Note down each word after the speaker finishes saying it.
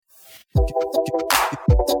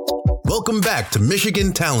Welcome back to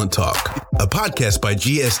Michigan Talent Talk, a podcast by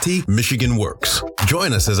GST Michigan Works.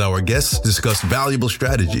 Join us as our guests discuss valuable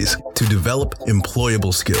strategies to develop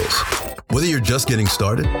employable skills. Whether you're just getting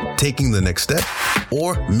started, taking the next step,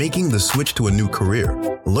 or making the switch to a new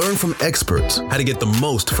career, learn from experts how to get the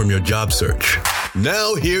most from your job search.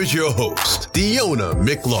 Now here's your host, Deonna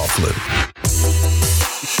McLaughlin.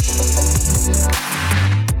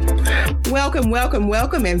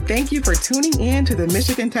 Welcome, and thank you for tuning in to the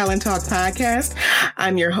Michigan Talent Talk podcast.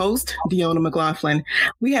 I'm your host, Deonna McLaughlin.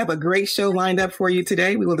 We have a great show lined up for you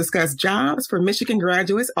today. We will discuss jobs for Michigan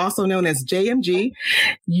graduates, also known as JMG.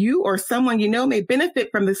 You or someone you know may benefit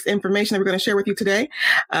from this information that we're going to share with you today.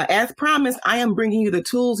 As promised, I am bringing you the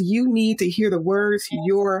tools you need to hear the words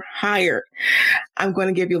 "you're hired." I'm going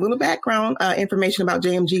to give you a little background information about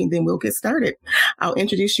JMG, and then we'll get started. I'll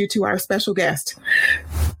introduce you to our special guest.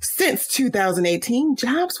 Since 2018,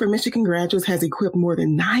 Jobs for Michigan Graduates has equipped more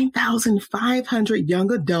than 9,500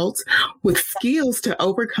 young adults with skills to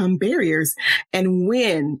overcome barriers and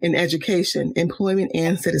win in education, employment,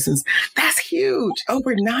 and citizens. That's huge.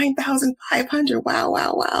 Over 9,500.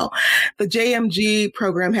 Wow. The JMG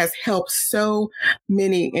program has helped so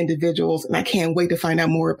many individuals, and I can't wait to find out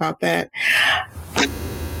more about that.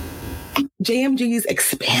 JMG's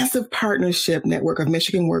expansive partnership network of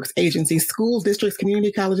Michigan Works agencies, schools, districts,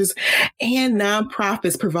 community colleges, and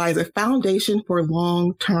nonprofits provides a foundation for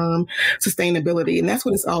long-term sustainability. And that's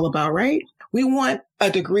what it's all about, right? We want a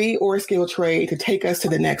degree or a skill trade to take us to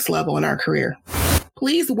the next level in our career.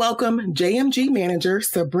 Please welcome JMG manager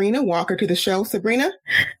Sabrina Walker to the show. Sabrina,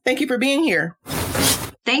 thank you for being here.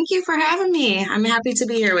 Thank you for having me. I'm happy to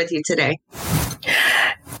be here with you today.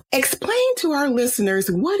 Explain to our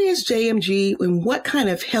listeners, what is JMG and what kind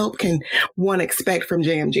of help can one expect from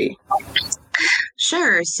JMG?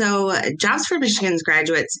 Sure. So Jobs for Michigan's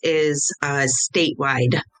Graduates is a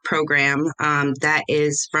statewide program that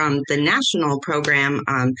is from the national program,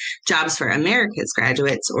 Jobs for America's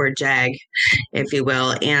Graduates, or JAG, if you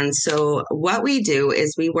will. And so what we do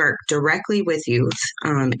is we work directly with youth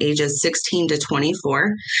ages 16 to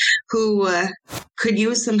 24 who could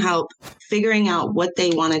use some help figuring out what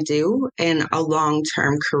they want to do in a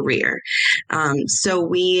long-term career. So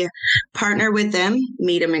we partner with them,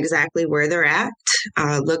 meet them exactly where they're at,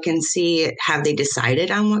 look and see, have they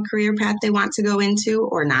decided on what career path they want to go into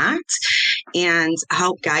or not, and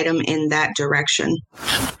help guide them in that direction.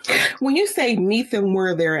 When you say meet them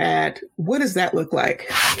where they're at, what does that look like?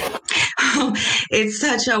 It's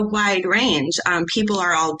such a wide range. People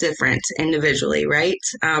are all different individually, right?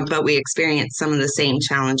 But we experience some of the same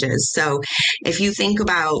challenges. So if you think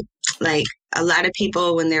about, like, a lot of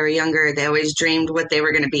people when they were younger, they always dreamed what they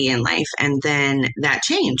were going to be in life. And then that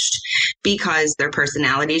changed because their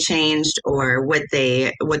personality changed or what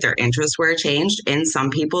their interests were changed. And some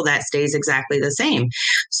people that stays exactly the same.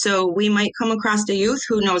 So we might come across a youth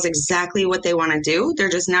who knows exactly what they want to do. They're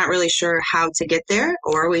just not really sure how to get there.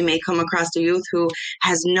 Or we may come across a youth who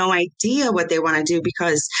has no idea what they want to do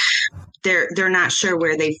because they're not sure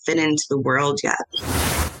where they fit into the world yet.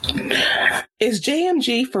 Is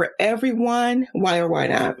JMG for everyone? Why or why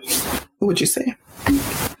not? What would you say?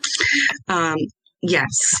 Yes,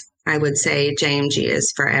 I would say JMG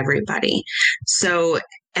is for everybody. So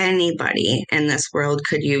anybody in this world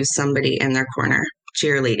could use somebody in their corner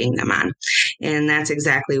cheerleading them on. And that's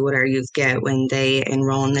exactly what our youth get when they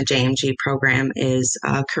enroll in the JMG program is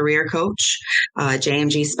a career coach, a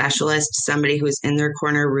JMG specialist, somebody who's in their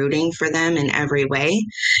corner rooting for them in every way.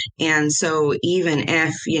 And so even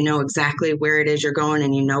if you know exactly where it is you're going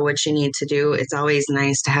and you know what you need to do, it's always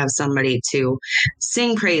nice to have somebody to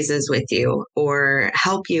sing praises with you or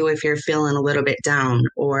help you if you're feeling a little bit down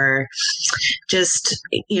or just,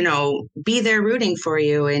 be there rooting for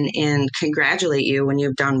you and congratulate you when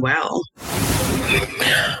you've done well.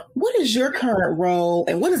 What is your current role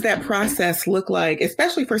and what does that process look like,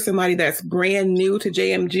 especially for somebody that's brand new to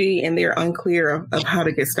JMG and they're unclear of how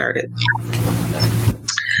to get started?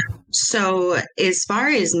 So as far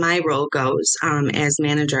as my role goes as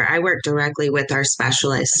manager, I work directly with our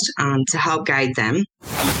specialist to help guide them.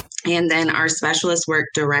 And then our specialists work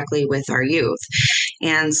directly with our youth.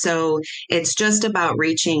 And so it's just about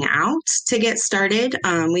reaching out to get started.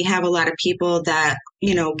 We have a lot of people that,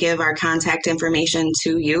 give our contact information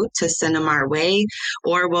to you to send them our way,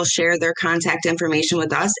 or will share their contact information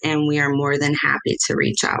with us. And we are more than happy to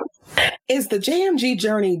reach out. Is the JMG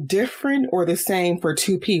journey different or the same for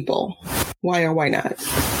two people? Why or why not?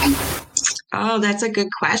 Oh, that's a good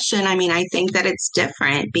question. I mean, I think that it's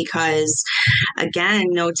different because, again,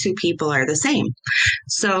 no two people are the same.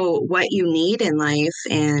 So what you need in life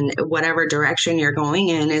and whatever direction you're going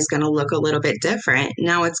in is going to look a little bit different.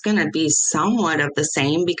 Now, it's going to be somewhat of the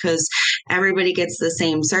same because everybody gets the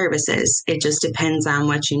same services. It just depends on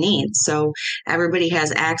what you need. So everybody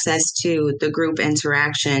has access to the group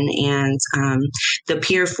interaction and the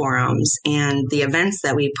peer forums and the events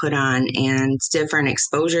that we put on and different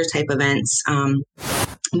exposure type events.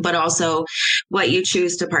 But also what you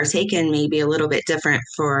choose to partake in may be a little bit different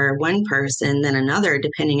for one person than another,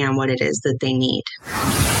 depending on what it is that they need.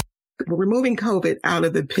 Removing COVID out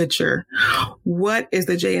of the picture, what is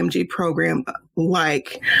the JMG program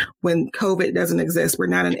like when COVID doesn't exist? We're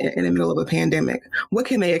not in the middle of a pandemic. What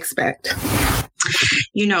can they expect?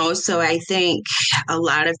 So I think a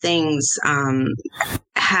lot of things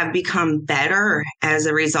have become better as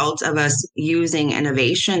a result of us using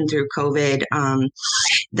innovation through COVID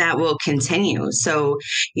that will continue. So,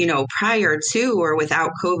 prior to or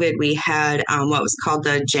without COVID, we had what was called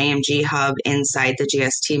the JMG Hub inside the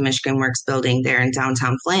GST Michigan Works building there in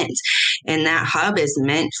downtown Flint. And that hub is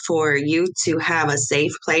meant for you to have a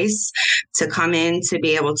safe place to come in, to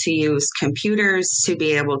be able to use computers, to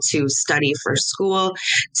be able to study for school,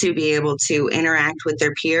 to be able to interact with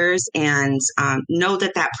their peers and know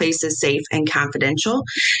that that place is safe and confidential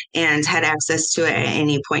and had access to it at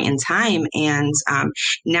any point in time. And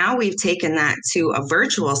now we've taken that to a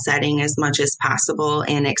virtual setting as much as possible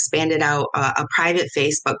and expanded out a private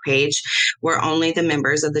Facebook page where only the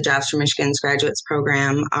members of the Jobs for Michigan's Graduates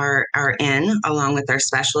Program are in, along with our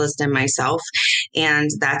specialist and myself. And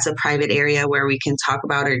that's a private area where we can talk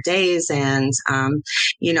about our days and,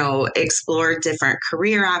 explore different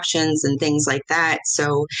career options and things like that.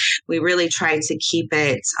 So we really try to keep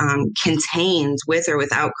it contained with or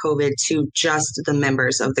without COVID to just the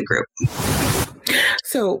members of the group.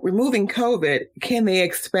 So removing COVID, can they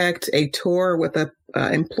expect a tour with a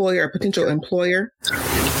potential employer?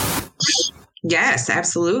 Yes,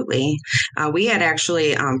 absolutely. We had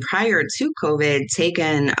actually, prior to COVID,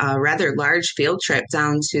 taken a rather large field trip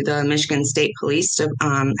down to the Michigan State Police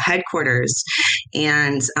headquarters,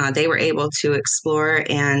 and they were able to explore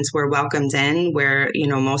and were welcomed in where,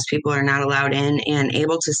 most people are not allowed in, and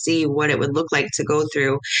able to see what it would look like to go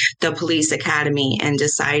through the police academy and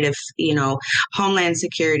decide if, Homeland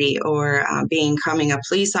Security or becoming a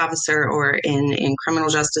police officer or in criminal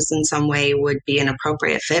justice in some way would be an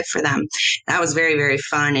appropriate fit for them. That was very, very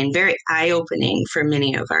fun and very eye-opening for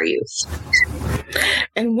many of our youth.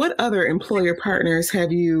 And what other employer partners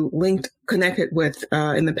have you connected with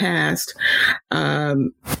in the past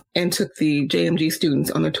and took the JMG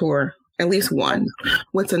students on the tour? At least one.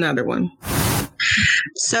 What's another one?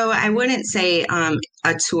 So I wouldn't say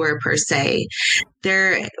a tour per se.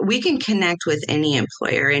 We can connect with any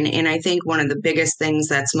employer. And I think one of the biggest things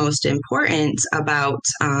that's most important about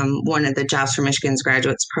one of the Jobs for Michigan's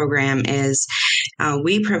Graduates Program is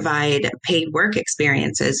we provide paid work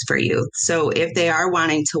experiences for youth. So if they are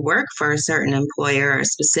wanting to work for a certain employer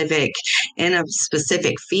in a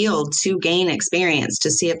specific field to gain experience, to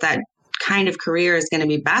see if that kind of career is going to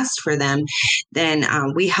be best for them, then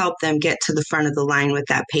we help them get to the front of the line with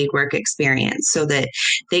that paid work experience so that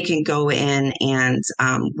they can go in and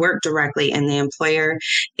work directly and the employer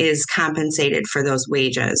is compensated for those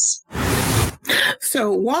wages.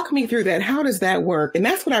 So walk me through that. How does that work? And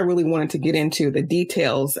that's what I really wanted to get into, the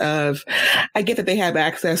details of, I get that they have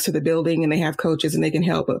access to the building and they have coaches and they can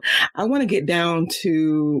help, but I want to get down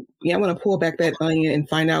to, I want to pull back that onion and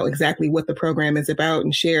find out exactly what the program is about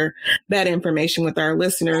and share that information with our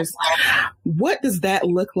listeners. What does that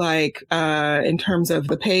look like in terms of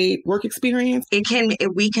the paid work experience?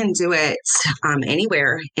 We can do it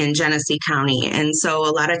anywhere in Genesee County. And so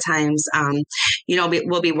a lot of times,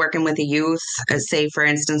 we'll be working with a youth. Say, for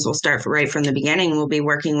instance, we'll start right from the beginning. We'll be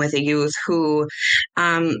working with a youth who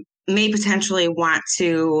may potentially want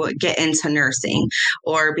to get into nursing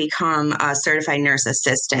or become a certified nurse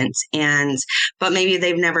assistant, but maybe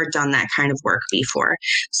they've never done that kind of work before.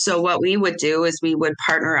 So what we would do is we would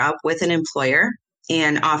partner up with an employer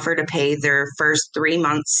and offer to pay their first 3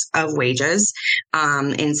 months of wages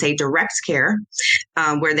in, say, direct care,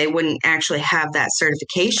 where they wouldn't actually have that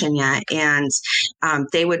certification yet. And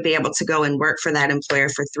they would be able to go and work for that employer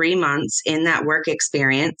for 3 months in that work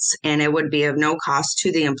experience, and it would be of no cost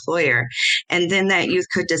to the employer. And then that youth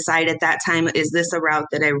could decide at that time, is this a route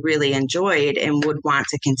that I really enjoyed and would want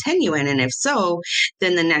to continue in? And if so,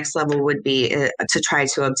 then the next level would be to try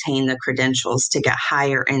to obtain the credentials to get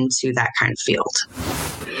higher into that kind of field.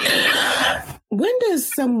 when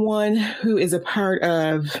does someone who is a part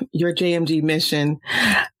of your JMG mission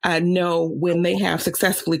know when they have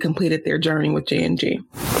successfully completed their journey with JMG?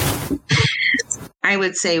 I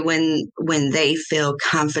would say when they feel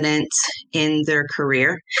confident in their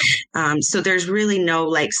career. So there's really no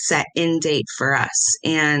like set end date for us.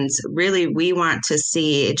 And really, we want to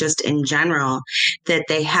see just in general that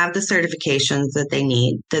they have the certifications that they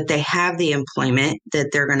need, that they have the employment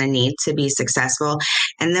that they're going to need to be successful.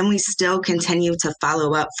 And then we still continue to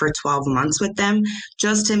follow up for 12 months with them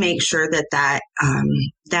just to make sure that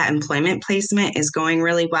employment placement is going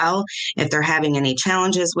really well. If they're having any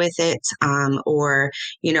challenges with it, or,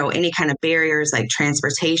 any kind of barriers like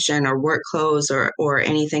transportation or work clothes or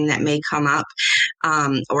anything that may come up,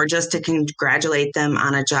 or just to congratulate them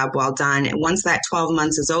on a job well done. And once that 12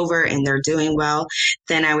 months is over and they're doing well,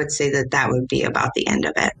 then I would say that would be about the end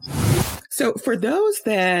of it. So for those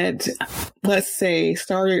that, let's say,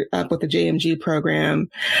 started up with the JMG program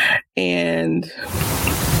and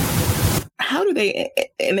how do they,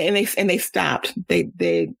 and they stopped,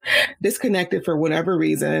 they disconnected for whatever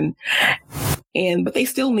reason, but they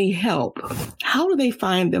still need help. How do they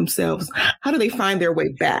find themselves? How do they find their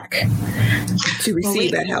way back to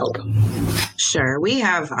receive that help? Sure. We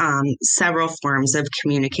have several forms of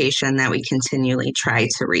communication that we continually try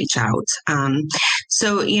to reach out.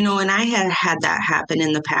 So, and I had that happen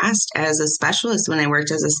in the past as a specialist when I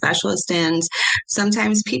worked as a specialist, and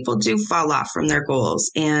sometimes people do fall off from their goals.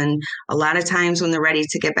 And a lot of times when they're ready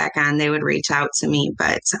to get back on, they would reach out to me.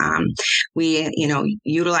 But we,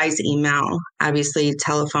 utilize email, obviously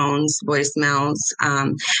telephones, voicemails.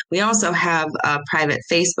 We also have a private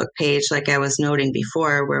Facebook page, like I was noting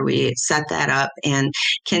before, where we set that up and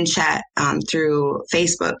can chat through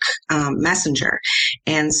Facebook Messenger.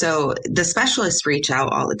 And so the specialists reach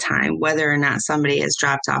out all the time, whether or not somebody has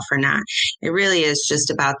dropped off or not. It really is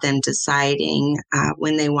just about them deciding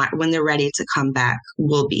when they're ready to come back.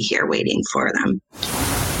 We'll be here waiting for them.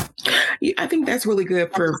 I think that's really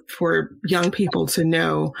good for young people to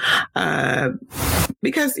know,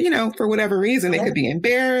 because, for whatever reason, they could be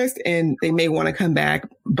embarrassed and they may want to come back,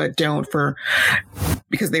 but don't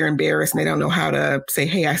because they're embarrassed and they don't know how to say,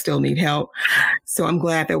 hey, I still need help. So I'm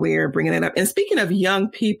glad that we're bringing that up. And speaking of young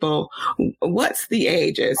people, what's the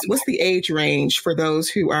age range for those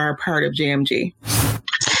who are part of JMG?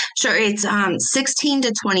 Sure. It's 16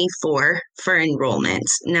 to 24 for enrollment.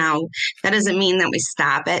 Now, that doesn't mean that we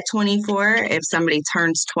stop at 24. If somebody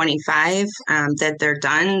turns 25, that they're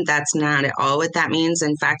done. That's not at all what that means.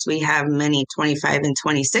 In fact, we have many 25 and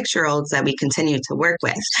 26-year-olds that we continue to work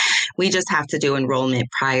with. We just have to do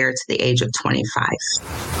enrollment prior to the age of 25.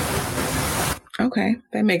 Okay,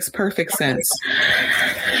 that makes perfect sense.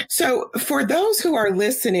 So for those who are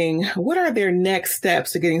listening, what are their next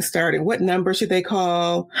steps to getting started? What number should they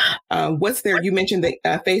call? You mentioned the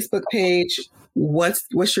Facebook page. What's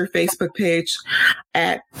your Facebook page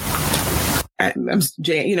at what's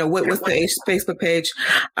the Facebook page?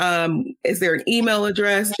 Is there an email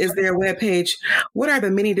address? Is there a web page? What are the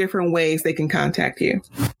many different ways they can contact you?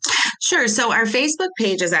 Sure. So our Facebook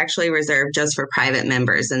page is actually reserved just for private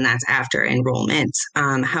members, and that's after enrollment.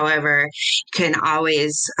 However, you can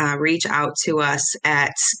always reach out to us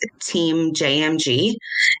at Team JMG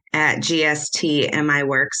at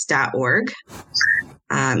gstmiworks.org.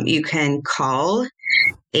 You can call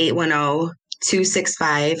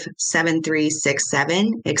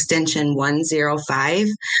 810-265-7367, extension 105,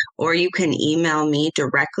 or you can email me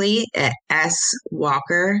directly at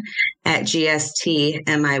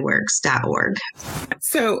swalker@gstmiworks.org.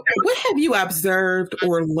 So what have you observed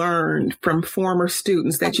or learned from former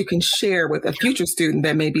students that you can share with a future student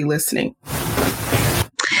that may be listening?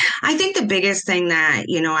 I think the biggest thing that,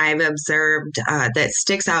 I've observed that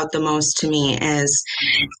sticks out the most to me is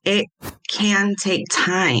it can take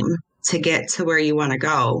time to get to where you want to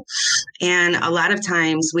go. And a lot of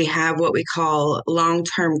times we have what we call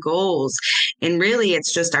long-term goals. And really,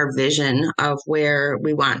 it's just our vision of where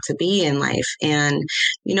we want to be in life. And,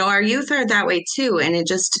 our youth are that way too. And it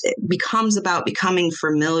just becomes about becoming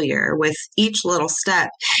familiar with each little step.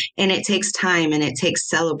 And it takes time and it takes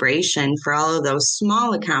celebration for all of those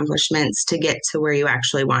small accomplishments to get to where you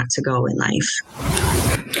actually want to go in life.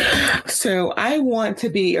 So I want to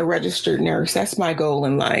be a registered nurse. That's my goal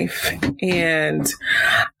in life. And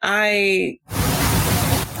I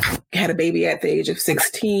had a baby at the age of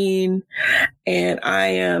 16, and I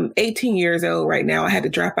am 18 years old right now. I had to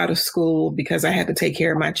drop out of school because I had to take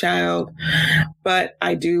care of my child, but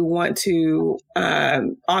I do want to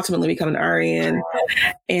ultimately become an RN,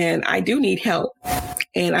 and I do need help.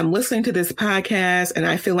 and I'm listening to this podcast and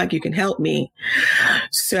I feel like you can help me.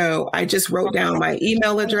 So I just wrote down my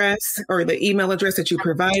email address, or the email address that you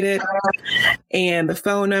provided, and the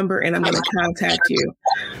phone number, and I'm going to contact you.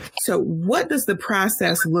 So what does the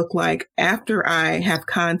process look like after I have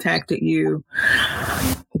contacted you?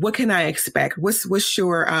 What can I expect? What's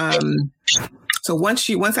your, so once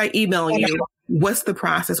I email you, what's the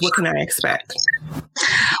process? What can I expect?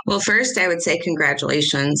 Well, first, I would say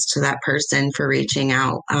congratulations to that person for reaching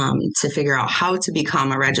out to figure out how to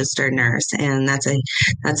become a registered nurse. And that's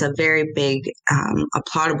a very big,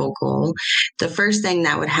 applaudable goal. The first thing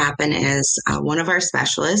that would happen is one of our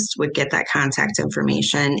specialists would get that contact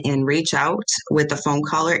information and reach out with a phone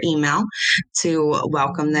call or email to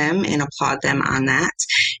welcome them and applaud them on that.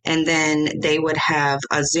 And then they would have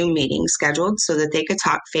a Zoom meeting scheduled so that they could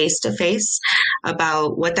talk face to face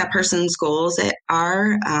about what that person's goals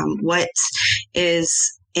are, what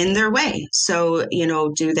is in their way. So,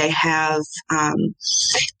 do they have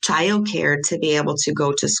childcare to be able to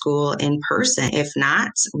go to school in person? If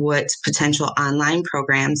not, what potential online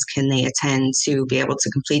programs can they attend to be able to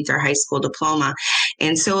complete their high school diploma?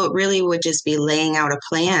 And so it really would just be laying out a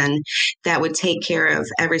plan that would take care of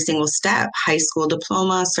every single step: high school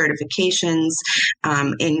diploma, certifications,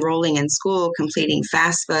 enrolling in school, completing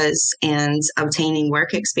FAFSAs, and obtaining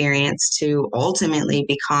work experience to ultimately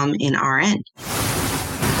become an RN.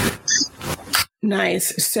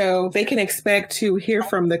 Nice. So they can expect to hear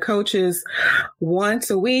from the coaches once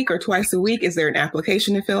a week or twice a week. Is there an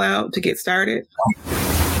application to fill out to get started?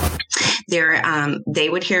 They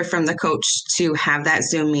would hear from the coach to have that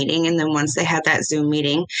Zoom meeting. And then once they had that Zoom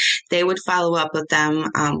meeting, they would follow up with them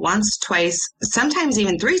once, twice, sometimes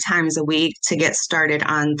even 3 times a week to get started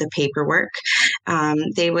on the paperwork.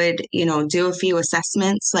 They would, do a few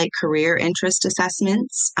assessments like career interest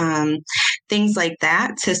assessments, things like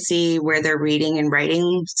that, to see where their reading and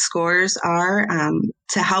writing scores are,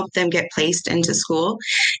 to help them get placed into school.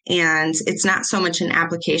 And it's not so much an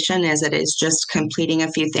application as it is just completing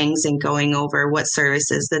a few things and going over what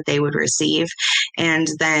services that they would receive. And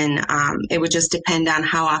then it would just depend on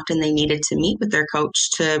how often they needed to meet with their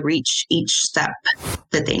coach to reach each step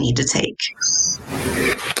that they need to take.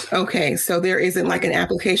 Okay, so there isn't like an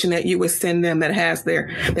application that you would send them that has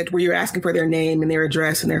that where you're asking for their name and their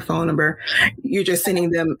address and their phone number. You're just sending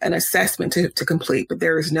them an assessment to complete, but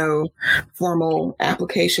there is no formal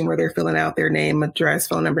application where they're filling out their name, address,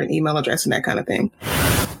 phone number, and email address and that kind of thing.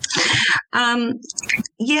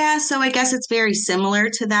 Yeah, so I guess it's very similar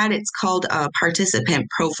to that. It's called a participant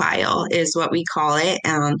profile is what we call it.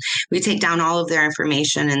 We take down all of their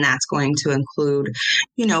information, and that's going to include,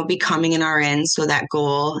 becoming an RN, so that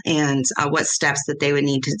goal and what steps that they would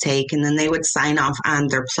need to take. And then they would sign off on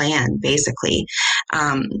their plan, basically.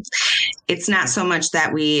 It's not so much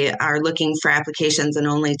that we are looking for applications and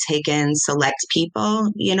only take in select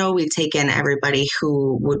people. We take in everybody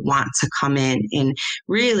who would want to come in, and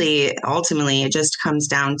really, ultimately, it just comes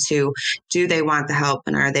down to, do they want the help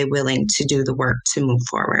and are they willing to do the work to move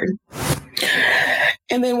forward?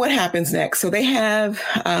 And then what happens next? So they have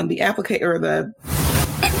the applicant, or the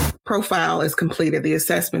profile is completed, the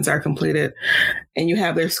assessments are completed, and you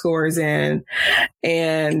have their scores in,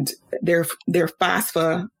 and their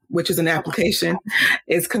FAFSA, which is an application,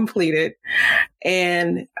 is completed,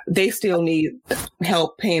 and they still need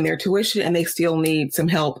help paying their tuition, and they still need some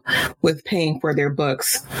help with paying for their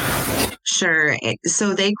books. Sure.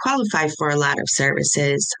 So they qualify for a lot of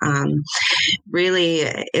services. Really,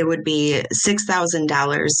 it would be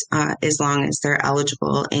 $6,000 as long as they're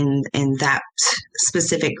eligible in that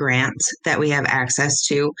specific grant that we have access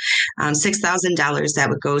to. $6,000 that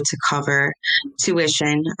would go to cover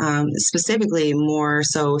tuition, specifically more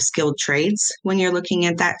so skilled trades when you're looking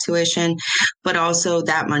at that tuition, but also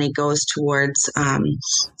that money goes towards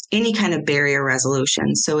any kind of barrier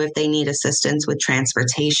resolution. So if they need assistance with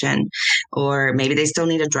transportation, or maybe they still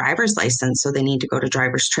need a driver's license, so they need to go to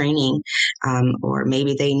driver's training, or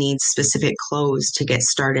maybe they need specific clothes to get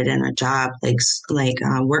started in a job, like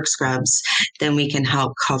work scrubs, then we can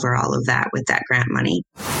help cover all of that with that grant money.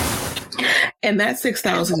 And that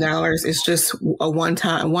 $6,000 is just a once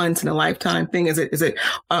in a lifetime thing. Is it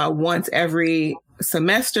once every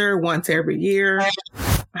semester, once every year?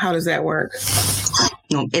 How does that work?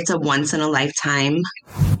 No, it's a once in a lifetime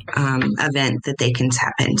event that they can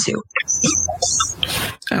tap into.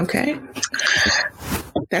 Okay.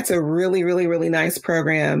 That's a really, really, really nice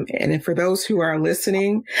program. And for those who are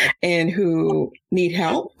listening and who need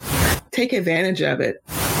help, take advantage of it.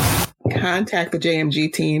 contact the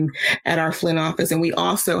JMG team at our Flint office. And we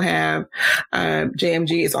also have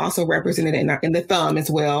JMG is also represented in the Thumb as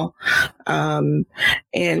well. And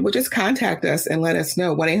we'll just contact us and let us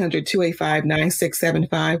know.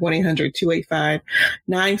 1-800-285-9675.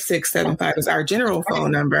 1-800-285-9675 is our general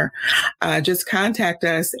phone number. Just contact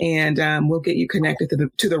us and we'll get you connected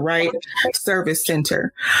to the right service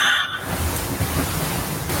center.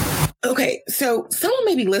 Okay, so someone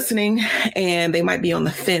may be listening and they might be on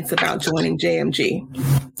the fence about joining JMG.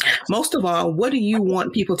 Most of all, what do you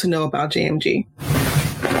want people to know about JMG?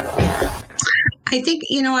 I think,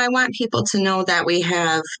 I want people to know that we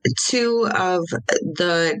have two of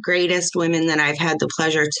the greatest women that I've had the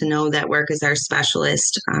pleasure to know that work as our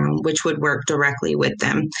specialist, which would work directly with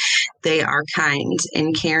them. They are kind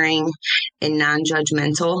and caring and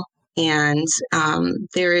non-judgmental. And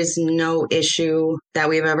there is no issue that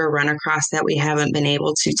we've ever run across that we haven't been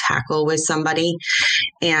able to tackle with somebody.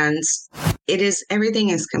 And everything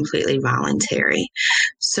is completely voluntary.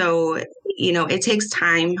 So, it takes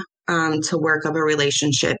time to work up a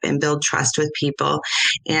relationship and build trust with people.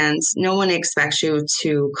 And no one expects you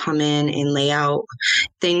to come in and lay out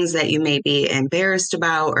things that you may be embarrassed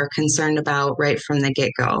about or concerned about right from the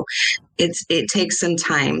get-go. It takes some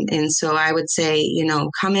time. And so I would say,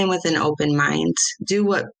 come in with an open mind, do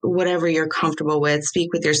whatever you're comfortable with,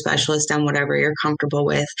 speak with your specialist on whatever you're comfortable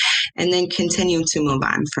with, and then continue to move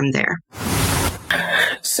on from there.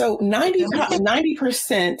 So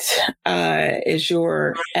 90% is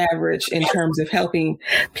your average in terms of helping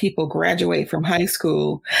people graduate from high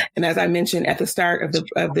school. And as I mentioned at the start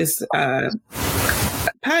of this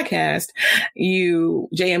podcast,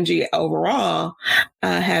 JMG overall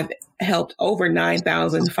have helped over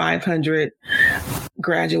 9,500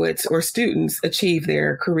 graduates or students achieve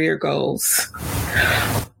their career goals.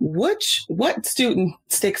 What student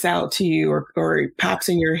sticks out to you or pops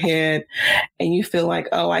in your head and you feel like,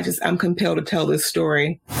 I'm compelled to tell this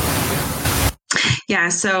story? Yeah,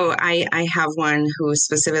 so I have one who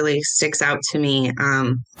specifically sticks out to me.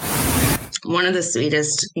 One of the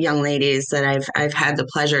sweetest young ladies that I've had the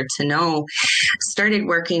pleasure to know started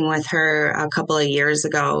working with her a couple of years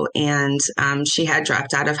ago, and she had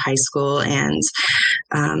dropped out of high school and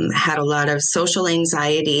had a lot of social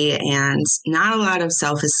anxiety and not a lot of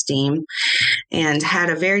self-esteem and had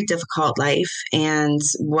a very difficult life and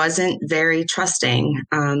wasn't very trusting.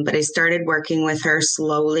 But I started working with her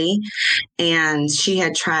slowly, and she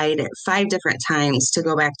had tried 5 different times to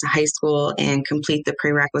go back to high school and complete the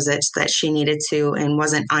prerequisites that she needed to and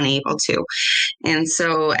wasn't unable to. And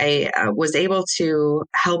so I was able to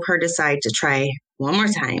help her decide to try one more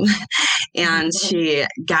time. And she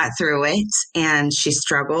got through it and she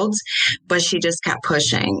struggled, but she just kept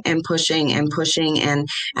pushing and pushing and pushing. And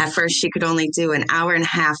at first she could only do an hour and a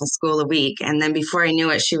half of school a week. And then before I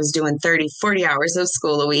knew it, she was doing 30, 40 hours of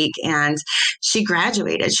school a week. And she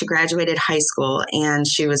graduated. She graduated high school and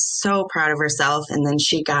she was so proud of herself. And then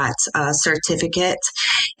she got a certificate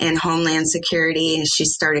in Homeland Security. She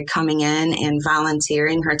started coming in and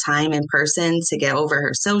volunteering her time in person to get over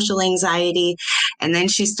her social anxiety. And then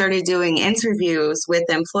she started doing interviews with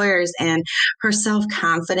employers, and her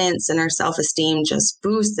self-confidence and her self-esteem just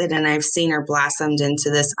boosted. And I've seen her blossomed into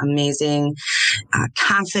this amazing,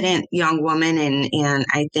 confident young woman. And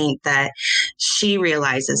I think that she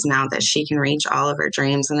realizes now that she can reach all of her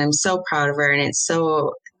dreams. And I'm so proud of her. And it's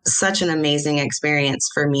such an amazing experience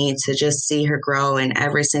for me to just see her grow in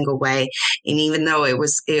every single way. And even though it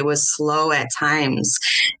was slow at times,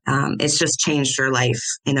 it's just changed her life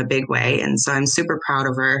in a big way. And so I'm super proud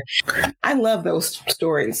of her. I love those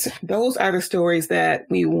stories. Those are the stories that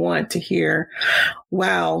we want to hear.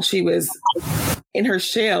 Wow, she was in her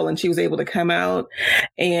shell and she was able to come out,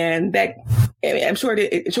 and that, I'm sure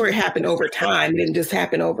it happened over time. It didn't just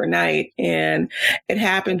happen overnight. And it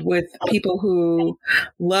happened with people who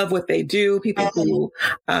love what they do, people who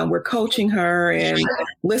were coaching her and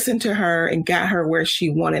listened to her and got her where she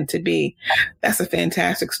wanted to be. That's a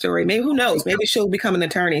fantastic story. Maybe, who knows? Maybe she'll become an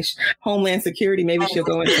attorney, Homeland Security. Maybe she'll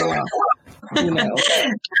go into law. Who knows?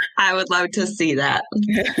 I would love to see that.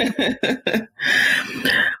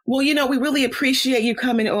 Well, we really appreciate you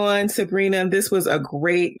coming on, Sabrina. This was a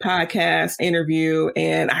great podcast interview,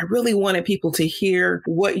 and I really wanted people to hear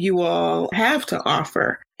what you all have to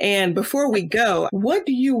offer. And before we go, what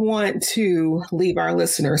do you want to leave our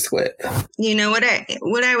listeners with?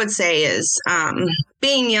 What I would say is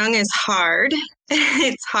being young is hard.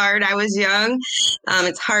 It's hard. I was young.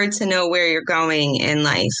 It's hard to know where you're going in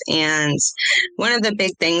life. And one of the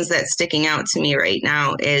big things that's sticking out to me right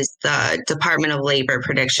now is the Department of Labor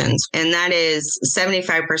predictions. And that is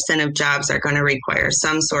 75% of jobs are going to require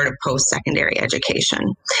some sort of post-secondary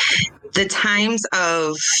education. the times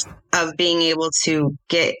of being able to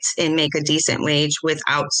get and make a decent wage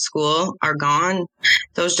without school are gone.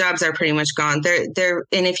 Those jobs are pretty much gone. They're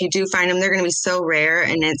and if you do find them, they're going to be so rare,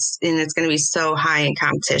 and it's going to be so high in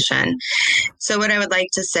competition. So what I would like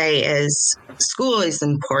to say is school is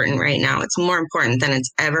important right now. It's more important than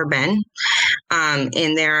it's ever been.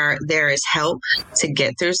 And there is help to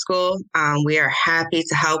get through school. We are happy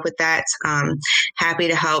to help with that. Happy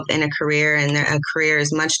to help in a career, and a career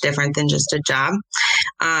is much different than just a job.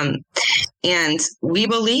 And we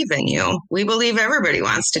believe in you. We believe everybody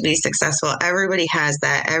wants to be successful. Everybody has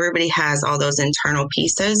that. Everybody has all those internal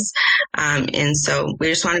pieces. And so we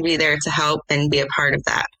just want to be there to help and be a part of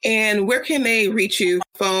that. And where can they reach you?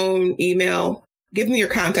 Phone, email? Give me your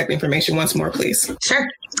contact information once more, please. Sure.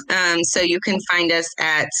 So you can find us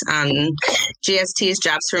at GST's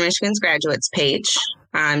Jobs for Michigan's Graduates page.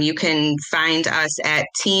 You can find us at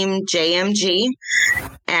Team JMG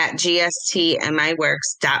at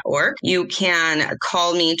gstmiworks.org. You can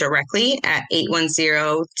call me directly at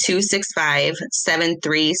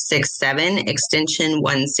 810-265-7367, extension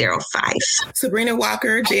 105. Sabrina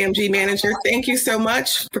Walker, JMG Manager, thank you so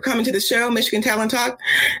much for coming to the show, Michigan Talent Talk.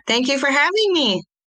 Thank you for having me.